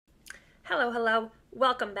Hello, hello.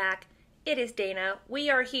 Welcome back. It is Dana. We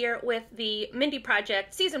are here with the Mindy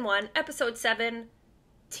Project, Season 1, Episode 7,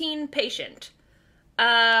 Teen Patient.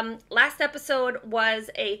 Last episode was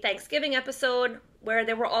a Thanksgiving episode where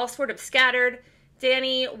they were all sort of scattered.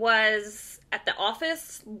 Danny was at the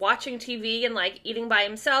office watching TV and, eating by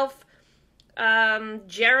himself.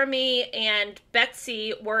 Jeremy and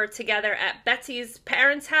Betsy were together at Betsy's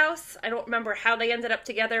parents' house. I don't remember how they ended up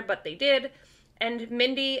together, but they did. And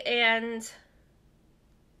Mindy and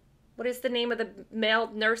what is the name of the male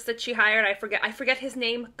nurse that she hired? I forget his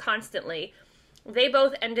name constantly. They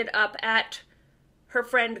both ended up at her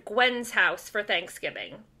friend Gwen's house for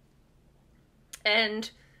Thanksgiving. And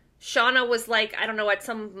Shauna was at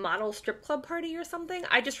some model strip club party or something.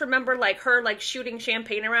 I just remember her shooting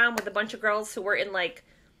champagne around with a bunch of girls who were in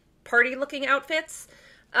party looking outfits.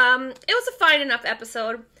 It was a fine enough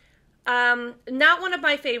episode. Not one of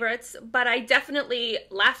my favorites, but I definitely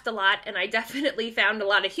laughed a lot and I definitely found a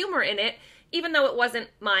lot of humor in it, even though it wasn't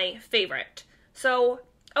my favorite. So,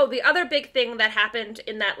 the other big thing that happened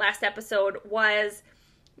in that last episode was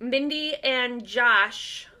Mindy and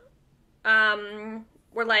Josh,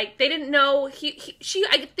 were they didn't know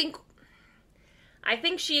I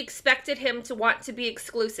think she expected him to want to be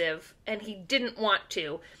exclusive, and he didn't want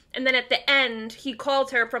to. And then at the end, he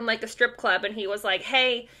called her from a strip club, and he was like,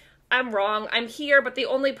 hey, I'm wrong. I'm here at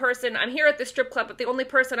the strip club, but the only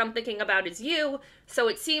person I'm thinking about is you. So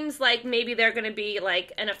it seems like maybe they're going to be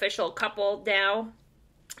an official couple now,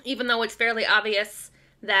 even though it's fairly obvious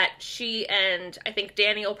that she and I think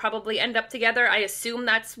Danny will probably end up together. I assume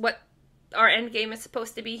that's what our end game is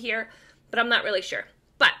supposed to be here, but I'm not really sure.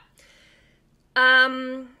 But,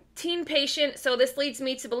 Teen Patient, so this leads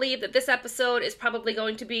me to believe that this episode is probably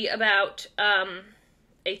going to be about,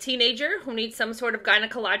 a teenager who needs some sort of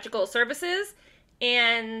gynecological services,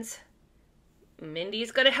 and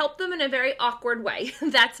Mindy's going to help them in a very awkward way.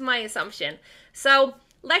 That's my assumption. So,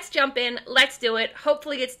 let's jump in. Let's do it.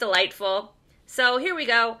 Hopefully it's delightful. So, here we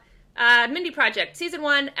go. Mindy Project, Season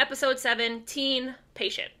 1, Episode 7, Teen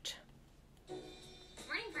Patient.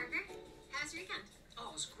 Morning, Parker. How's your weekend? Oh,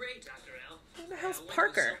 it was great, Dr. L. Who the hell's I went to a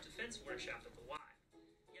Parker? self-defense workshop at the Y.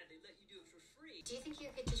 Yeah, they let you do it for free. Do you think you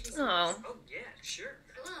could teach me some? Oh, Oh, yeah, sure.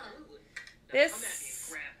 Cool. Absolutely. Now this come at me and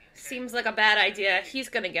grab me, okay? seems like a bad idea. He's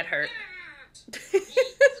going to get hurt. Ow.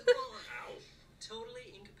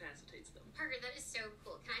 Totally incapacitates them. Parker, that is so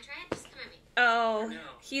cool. Can I try it? Just come at me. Oh, No.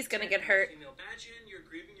 he's going to get hurt. Female. Imagine you're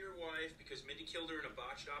grieving your wife because Mindy killed her in a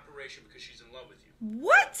botched operation because she's in love with you.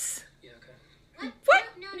 What? Yeah, okay. What? What?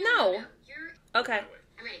 No. You're. Okay. By the way.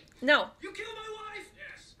 I'm ready. No. You killed my wife!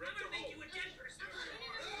 Yes. I'm gonna make you a dead person.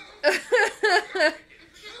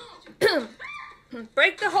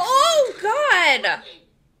 Break the hole. Oh, God.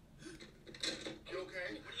 You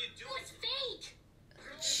okay? What are you Oh, doing? it's fake.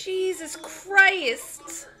 Jesus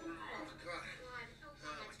Christ. Oh my god,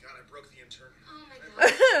 I broke the intern. Oh my god.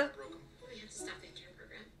 I broke him. We have to stop the intern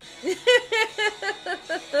program.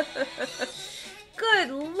 Good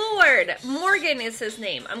Lord. Morgan is his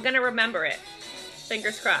name. I'm going to remember it.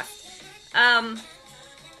 Fingers crossed.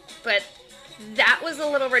 But that was a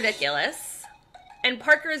little ridiculous. And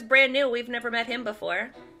Parker is brand new. We've never met him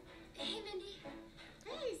before. Hey, Mindy.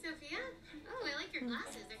 Hey, Sophia. Oh, I like your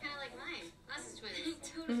glasses. They're kind of like mine. Glasses twins.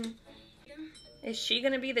 Totally. Is she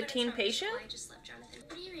going to be the teen patient? I just left Jonathan.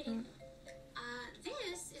 What are you reading?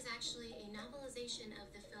 This is actually a novelization of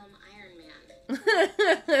the film Iron Man.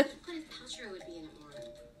 Gwyneth Paltrow would be in it more.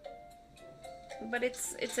 But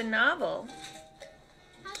it's a novel.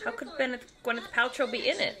 How could Gwyneth Paltrow be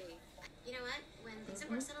in it? You know what? When things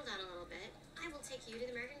have more settled down a little bit, I will take you to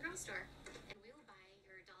the American Girl store, and we will buy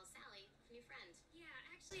your doll Sally a new friend. Yeah,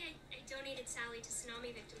 actually, I donated Sally to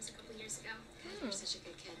tsunami victims a couple years ago. God, you're such a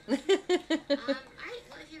good kid. All right.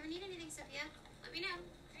 Well, if you ever need anything, Sophia, let me know.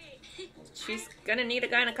 Great. She's going to need a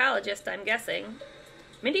gynecologist, I'm guessing.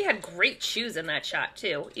 Mindy had great shoes in that shot,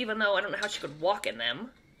 too, even though I don't know how she could walk in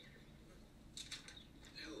them.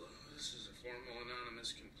 Hello, this is a formal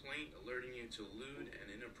anonymous complaint alerting you to lewd and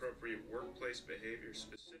inappropriate workplace behavior,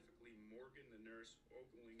 specifically Morgan the nurse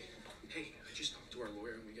ogling. Hey, I just talked to our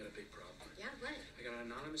lawyer and we got a big problem. Yeah, what? I got an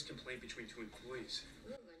anonymous complaint between two employees.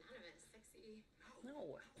 Ooh, anonymous, sexy.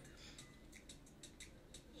 No.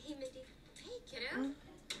 Hey, Mindy. Hey, kiddo.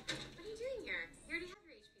 What are you doing here? You already have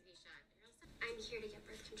your HPV shot. You're all set. I'm here to get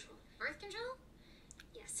birth control. Birth control?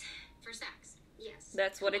 Yes. For sex. Yes.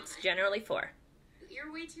 That's what it's generally for.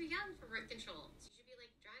 You're way too young for birth control. You should be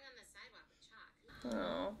drawing on the sidewalk with chalk.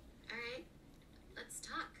 Oh. All right, let's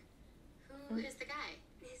talk. Who is the guy?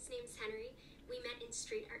 His name's Henry. We met in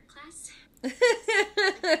street art class.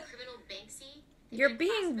 Criminal Banksy? You're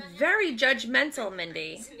being very judgmental,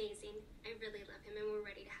 Mindy. He's amazing. really love him and we're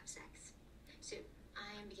ready to have sex. Soon.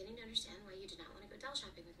 I am beginning to understand why you did not want to go doll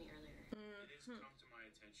shopping with me earlier. It has come to my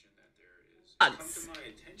attention that come to my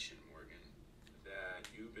attention, Morgan, that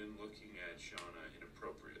you've been looking at Shauna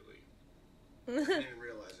inappropriately. I didn't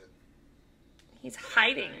realize it. He's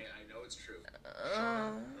hiding. I know it's true.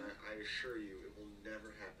 Shauna, I assure you it will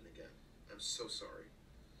never happen again. I'm so sorry.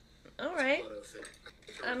 All right. Photo thing.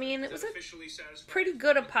 I mean, it was a Officially satisfied. pretty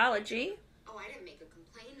good apology. Oh, I didn't make a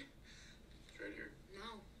complaint. It's right here.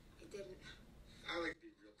 No, it didn't. I like to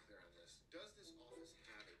be real clear on this. Does this office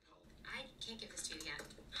have a policy? I can't give this to you yet.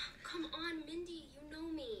 Come on, Mindy, you know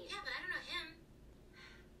me. Yeah, but I don't know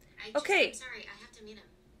him. Okay. I'm sorry, I have to meet him.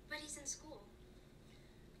 But he's in school.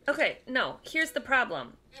 Okay, no, here's the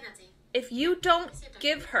problem. Hey, Betsy. If you don't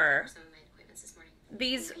give her Some of my appointments this morning.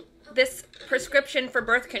 this prescription for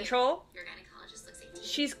birth control, Your gynecologist looks 18.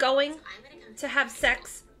 she's going So I'm gonna come to have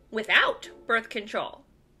sex without birth control.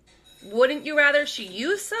 Wouldn't you rather she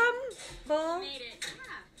use some? Well, Made it.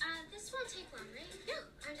 Yeah. This won't take long, right? No,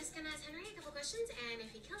 I'm just gonna ask Henry a couple questions, and if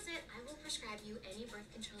he kills it, I will prescribe you any birth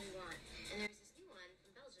control you want. And there's this new one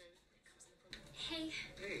from Belgium that comes in the form of... Hey,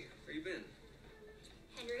 Hey, where you been?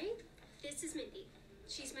 Henry, this is Mindy.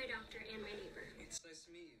 She's my doctor and my neighbor. It's nice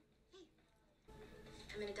to meet you.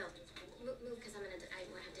 I'm an adult. Move, because I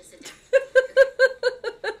will have to sit down.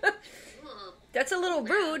 Cool. that's a little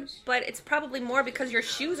rude, but it's probably more because your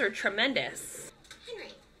shoes are tremendous.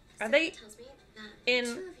 Henry. Are they something tells me that in-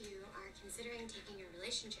 the two of you are considering taking a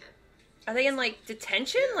relationship. Are they in, like,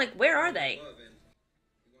 detention? Like, where are they? Love, and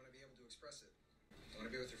you want to be able to express it. I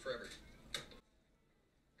want to be with you forever.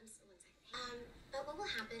 I'm still one second. But what will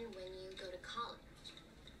happen when you go to college?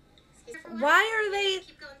 Excuse me. Why are they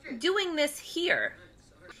Keep going through. doing this here?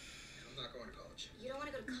 Sorry. I'm not going to college. You don't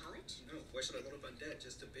want to go to college? No, why should I load up on debt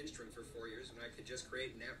just to binge drink for 4 years when I could just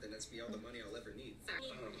create an app that nets me all the money I'll ever need? Sorry.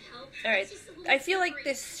 Help? All right, I feel like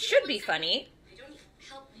this should be funny, I don't need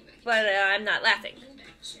help. but I'm not laughing.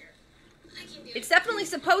 I can do It's definitely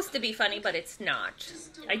supposed to be funny, but it's not.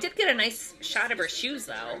 I did get a nice shot of her shoes,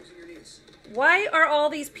 though. Arms and your knees. Why are all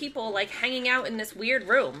these people, like, hanging out in this weird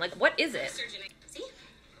room? Like, what is it? surgeon. See?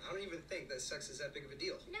 I don't even think that sex is that big of a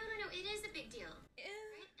deal. No, it is a big deal.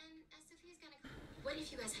 Right? And Sophia's gonna... What if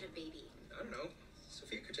you guys had a baby? I don't know.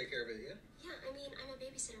 Sophia could take care of it, yeah? Yeah, I mean, I'm a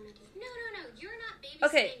babasitter, Mindy. No, you're not babysitting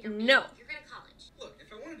Okay, your baby. no. You're going to college. Look, if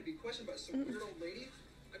I wanted to be questioned by some weird old lady,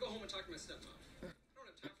 I go home and talk to my stepmom. I don't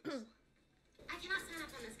have time for this. I cannot sign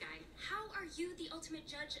up on this guy. How are you the ultimate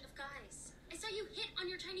judge of guys? I saw you hit on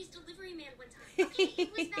your Chinese delivery man one time. Okay, it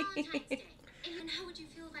was Valentine's Day. And how would you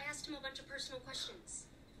feel if I asked him a bunch of personal questions?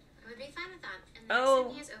 I would be fine with that. And the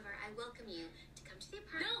Oh. next time he is over, I welcome you to come to the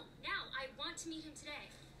apartment. No, now. I want to meet him today.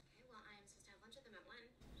 Okay, well, I am supposed to have lunch with him at 1.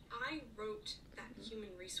 I wrote that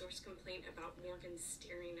human resource complaint about Morgan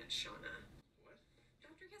staring at Shauna. What?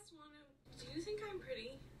 Dr. Castellano, do you think I'm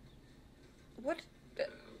pretty? What?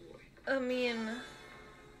 Boy. I mean,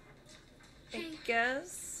 I Hey.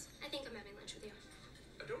 guess. I think I'm having lunch with you.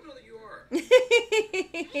 I don't know that you are. Hey,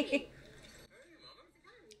 Hey, Mama.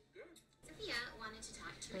 Good. Sophia wanted to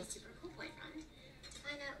talk to her super cool boyfriend to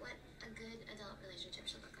find out what a good adult relationship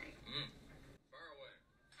should look like. Far away.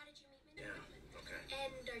 How did you meet Mindy? Yeah. Okay.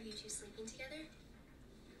 And are you two sleeping together?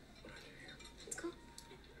 What do I do here? It's cool.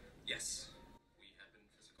 Yes. We have been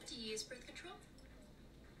physical. Do you use birth control?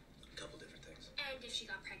 A couple different things. And if she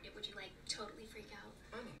got pregnant, would you, like, totally freak out?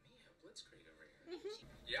 Mamma mia, blitzkrieg over here.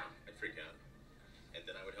 Yeah, I'd freak out. And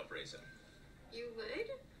then I would help raise him. You would?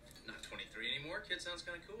 Not 23 anymore. Kid sounds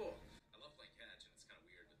kind of cool. I love playing catch, and it's kind of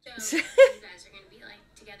weird. So, you guys are gonna be, like,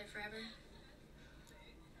 together forever?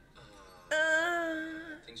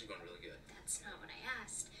 Things are going really good. That's not what I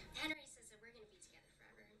asked. Henry says that we're gonna be together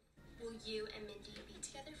forever. Will you and Mindy be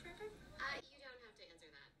together forever? You don't have to answer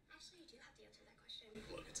that. Actually, you do have to answer that question.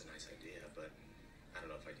 Look, it's a nice idea, but I don't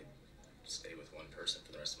know if I could stay with one person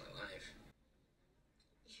for the rest of my life.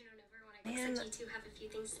 You don't ever want to Man, like you two have a few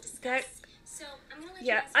things to discuss. that- So, I'm gonna let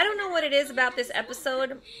Yeah, you guys I don't go know now. what it is I'll about be this back as well.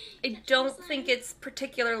 episode. I don't think it's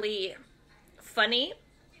particularly funny.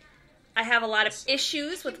 I have a lot of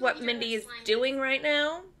issues with what Mindy is doing right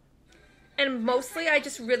now. And mostly, I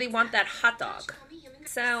just really want that hot dog.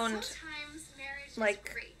 Sound Sometimes marriage like-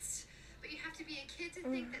 is great, but you have to be a kid to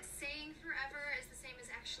think that saying forever is the same as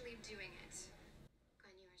actually doing it.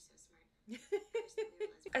 Glenn, you are so smart.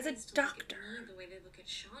 as a Needs to look at doctor. me the way they look at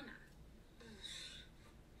Shauna.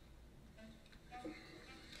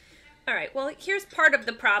 All right, well, here's part of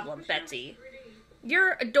the problem, Betsy.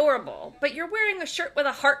 You're adorable, but you're wearing a shirt with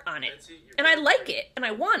a heart on it. Betsy, you're And I very like pretty. it, and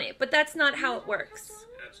I want it, but that's not how it works.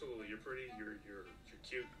 Absolutely, you're pretty. You're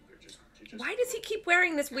cute. You're just. Why does he keep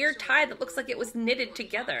wearing this weird tie that looks like it was knitted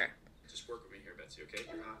together? Just work with me here, Betsy, okay?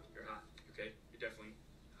 You're hot. You're hot. Okay? You're definitely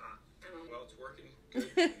hot. Well, it's working.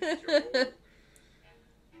 Good.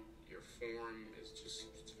 Your form is just,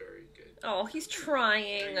 it's very good. Oh, he's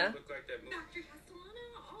trying. You look like that movie. Dr.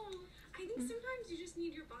 Castellano, I think sometimes you just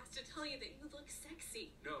need your boss to tell you that you look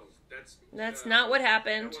sexy. No, that's... That's not what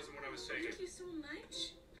happened. That wasn't what I was saying. Thank you so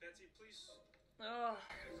much. Betsy, please. Oh.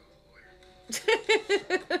 I gotta go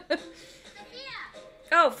to the lawyer.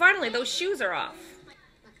 Oh, finally, those shoes are off. Look,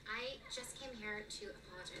 I just came here to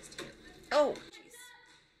apologize to you. Oh.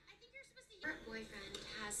 I think you're supposed to. Your boyfriend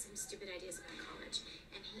has some stupid ideas about college,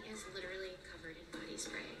 and he is literally covered in body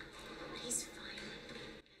spray. But he's fine.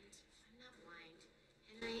 And I'm not blind.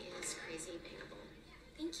 Henry is crazy bangable.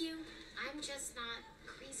 Thank you. I'm just not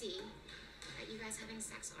crazy at you guys having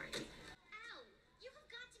sex already. Ow! You have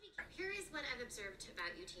got to be. Here is what I've observed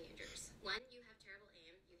about you teenagers. One, you have terrible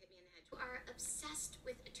aim. You hit me in the head. You are obsessed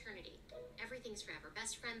with eternity. Everything's forever.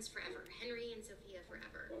 Best friends forever. Henry and Sophia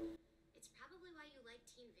forever. It's probably why you like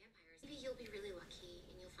teen vampires. Maybe you'll be really lucky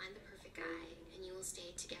and you'll find the perfect guy and you will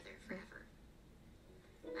stay together forever.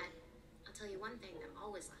 But I'll tell you one thing that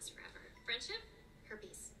always lasts forever. Friendship?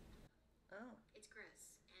 Herpes. Oh. It's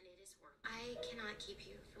gross and it is horrible. I cannot keep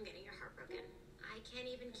you from getting your heart broken. I can't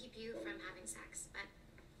even keep you from having sex, but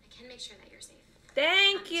I can make sure that you're safe.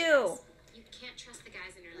 Thank you. You can't trust the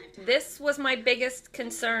guys in your life. This was my biggest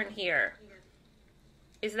concern here.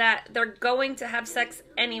 Is that they're going to have sex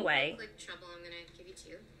anyway. Quick trouble I'm gonna give you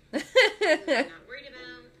two. I'm not worried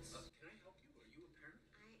about. Can I help you? Are you a parent?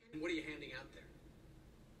 I am. What are you handing out there?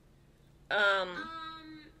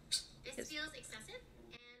 This feels excessive,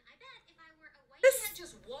 and I bet if I were a white This- cat,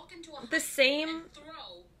 Just walk into a The house same and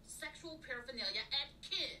throw sexual paraphernalia at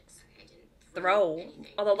kids. I didn't throw. anything.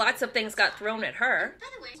 Although lots of things got thrown at her. By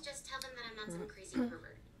the way, just tell them that I'm not some crazy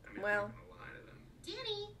pervert. I mean, Well. I'm not gonna lie to them.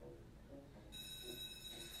 Danny,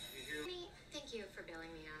 You hear? Danny, thank you for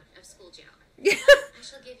bailing me out of school jail. I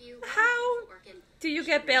shall give you How orchid. do you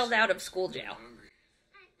get bailed out of school jail? I'm hungry.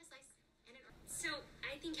 All right, a slice and an orchid. So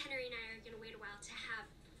I think Henry and I are gonna wait a while to have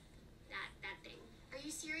that thing. Are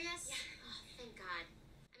you serious? Yeah. Oh, thank God.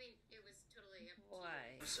 I mean, it was totally.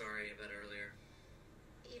 Why? I'm sorry about earlier.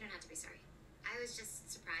 You don't have to be sorry. I was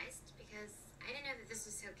just surprised because I didn't know that this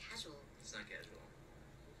was so casual. It's not casual.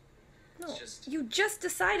 No, just- you just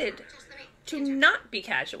decided Just let me to interrupt. not be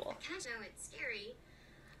casual. Kind of know it's scary.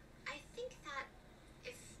 I think that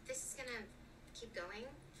if this is gonna keep going,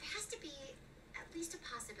 there has to be at least a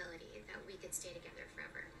possibility that we could stay together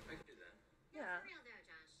forever. I can do that. Yeah. For real though,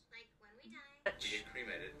 Josh. Like when we die. We get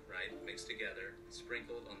cremated, right? Mixed together,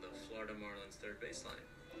 sprinkled on the Florida Marlins third baseline.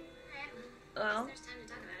 Alright, Well, there's time to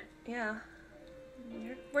talk about it. yeah.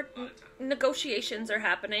 A lot of time. Negotiations are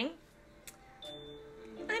happening.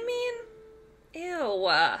 I mean, ew.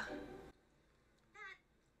 That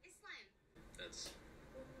is slime. That's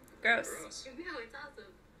Gross. gross. No, it's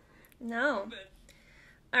awesome. No.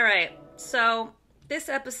 All right. So this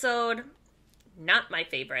episode, not my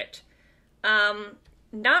favorite.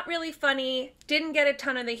 Not really funny. Didn't get a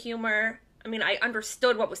ton of the humor. I mean, I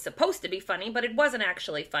understood what was supposed to be funny, but it wasn't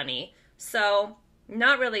actually funny. So,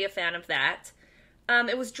 not really a fan of that.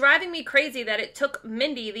 It was driving me crazy that it took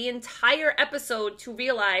Mindy the entire episode to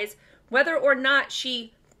realize whether or not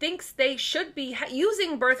she thinks they should be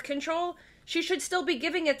using birth control. She should still be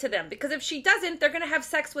giving it to them, because if she doesn't, they're going to have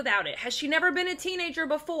sex without it. Has she never been a teenager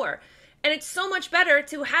before? And it's so much better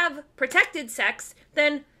to have protected sex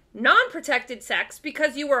than non-protected sex,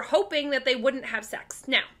 because you were hoping that they wouldn't have sex.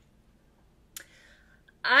 Now,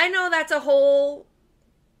 I know that's a whole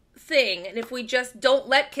thing, and if we just don't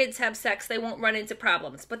let kids have sex, they won't run into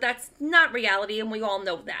problems. But that's not reality, and we all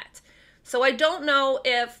know that. So I don't know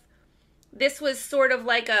if this was sort of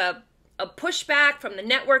like a pushback from the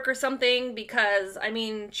network or something, because, I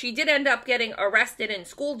mean, she did end up getting arrested in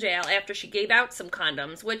school jail after she gave out some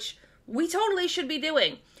condoms, which we totally should be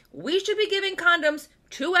doing. We should be giving condoms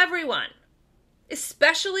to everyone,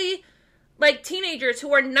 especially like teenagers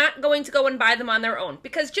who are not going to go and buy them on their own.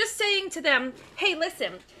 Because just saying to them, hey,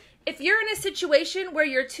 listen, if you're in a situation where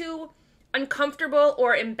you're too uncomfortable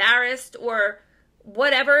or embarrassed or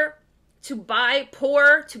whatever to buy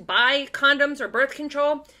condoms or birth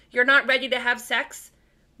control, you're not ready to have sex,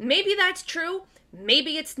 maybe that's true,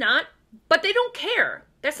 maybe it's not, but they don't care.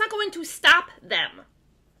 That's not going to stop them.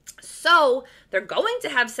 So they're going to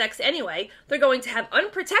have sex anyway, they're going to have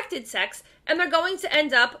unprotected sex, and they're going to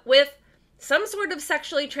end up with some sort of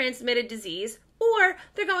sexually transmitted disease, or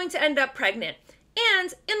they're going to end up pregnant.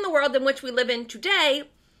 And in the world in which we live in today,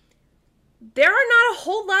 there are not a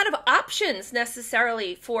whole lot of options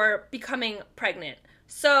necessarily for becoming pregnant.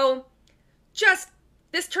 So just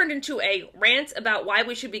this turned into a rant about why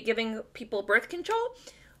we should be giving people birth control.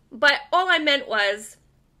 But all I meant was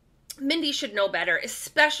Mindy should know better,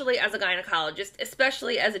 especially as a gynecologist,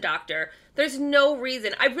 especially as a doctor. There's no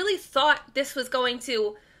reason. I really thought this was going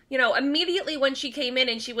to, you know, immediately when she came in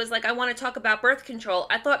and she was like, I want to talk about birth control,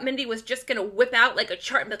 I thought Mindy was just going to whip out like a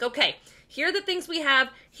chart and be like, okay, here are the things we have.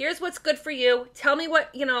 Here's what's good for you. Tell me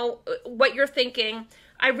what, you know, what you're thinking.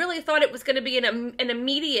 I really thought it was going to be an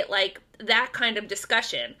immediate, like, that kind of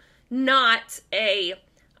discussion, not a,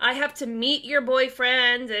 I have to meet your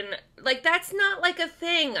boyfriend, and, like, that's not, like, a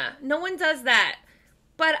thing. No one does that.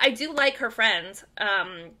 But I do like her friend,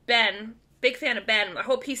 Ben. Big fan of Ben. I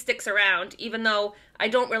hope he sticks around, even though I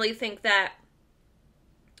don't really think that,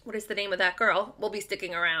 what is the name of that girl, will be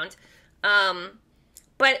sticking around.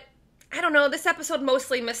 But, I don't know, this episode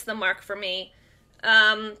mostly missed the mark for me.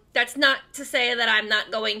 That's not to say that I'm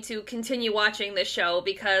not going to continue watching this show,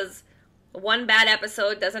 because one bad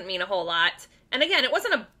episode doesn't mean a whole lot. And again, it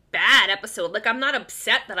wasn't a bad episode. Like, I'm not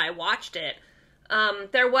upset that I watched it.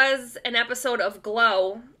 There was an episode of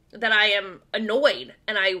Glow that I am annoyed,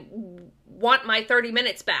 and I want my 30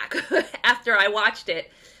 minutes back after I watched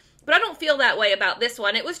it. But I don't feel that way about this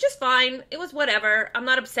one. It was just fine. It was whatever. I'm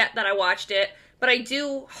not upset that I watched it. But I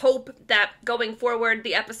do hope that going forward,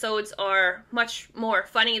 the episodes are much more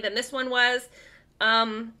funny than this one was.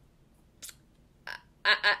 I'm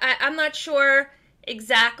not sure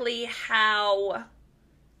exactly how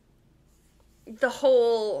the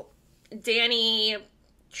whole Danny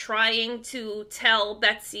trying to tell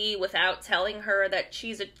Betsy without telling her that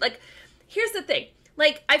she's a, like, here's the thing.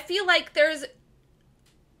 Like, I feel like there's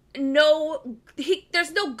no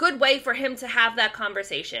good way for him to have that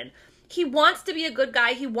conversation. He wants to be a good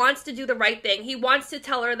guy. He wants to do the right thing. He wants to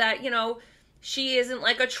tell her that, you know, she isn't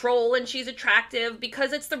like a troll and she's attractive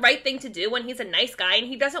because it's the right thing to do, and he's a nice guy and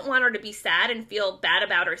he doesn't want her to be sad and feel bad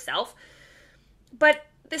about herself. But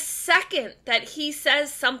the second that he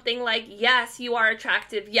says something like, yes, you are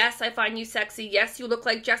attractive, yes, I find you sexy, yes, you look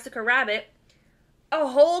like Jessica Rabbit, a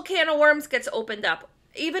whole can of worms gets opened up.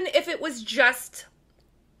 Even if it was just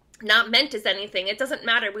not meant as anything, it doesn't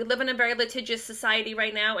matter. We live in a very litigious society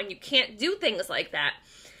right now, and you can't do things like that.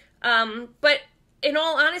 But in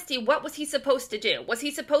all honesty, what was he supposed to do? Was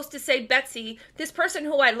he supposed to say, Betsy, this person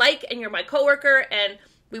who I like, and you're my coworker, and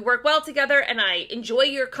we work well together, and I enjoy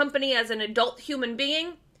your company as an adult human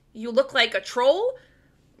being, you look like a troll?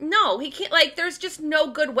 No, he can't. Like, there's just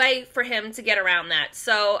no good way for him to get around that.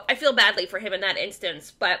 So I feel badly for him in that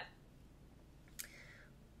instance, but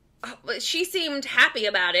she seemed happy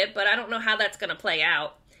about it, but I don't know how that's going to play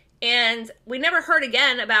out. And we never heard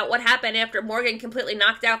again about what happened after Morgan completely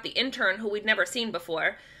knocked out the intern who we'd never seen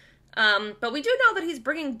before. But we do know that he's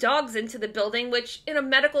bringing dogs into the building, which in a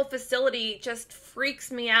medical facility just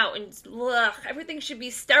freaks me out. And ugh, everything should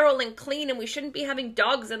be sterile and clean, and we shouldn't be having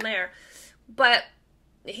dogs in there. But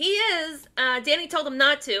he is. Danny told him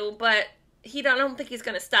not to, but I don't think he's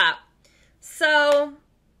going to stop. So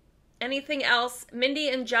anything else? Mindy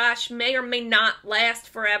and Josh may or may not last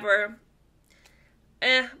forever.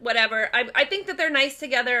 Whatever. I think that they're nice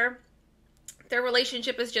together. Their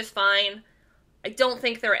relationship is just fine. I don't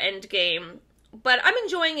think they're endgame. But I'm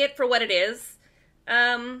enjoying it for what it is.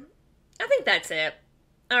 I think that's it.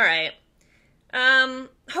 Alright.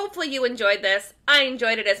 Hopefully you enjoyed this. I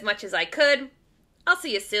enjoyed it as much as I could. I'll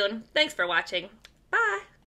see you soon. Thanks for watching. Bye.